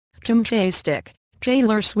Tastic.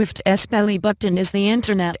 Taylor Swift's belly button is the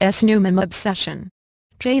internet's new meme obsession.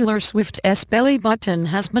 Taylor Swift's belly button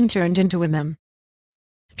has been turned into a meme.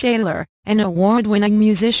 Taylor, an award-winning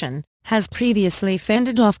musician, has previously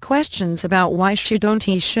fended off questions about why shouldn't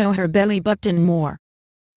he show her belly button more.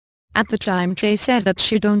 At the time Tay said that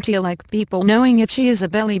she don't feel like people knowing if she is a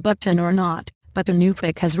belly button or not, but a new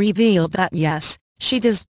pic has revealed that yes, she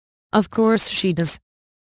does. Of course she does.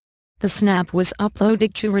 The snap was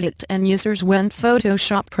uploaded to Reddit and users went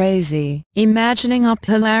Photoshop crazy, imagining up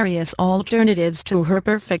hilarious alternatives to her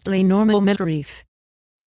perfectly normal midriff.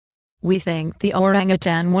 "We think the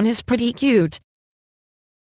orangutan one is pretty cute,"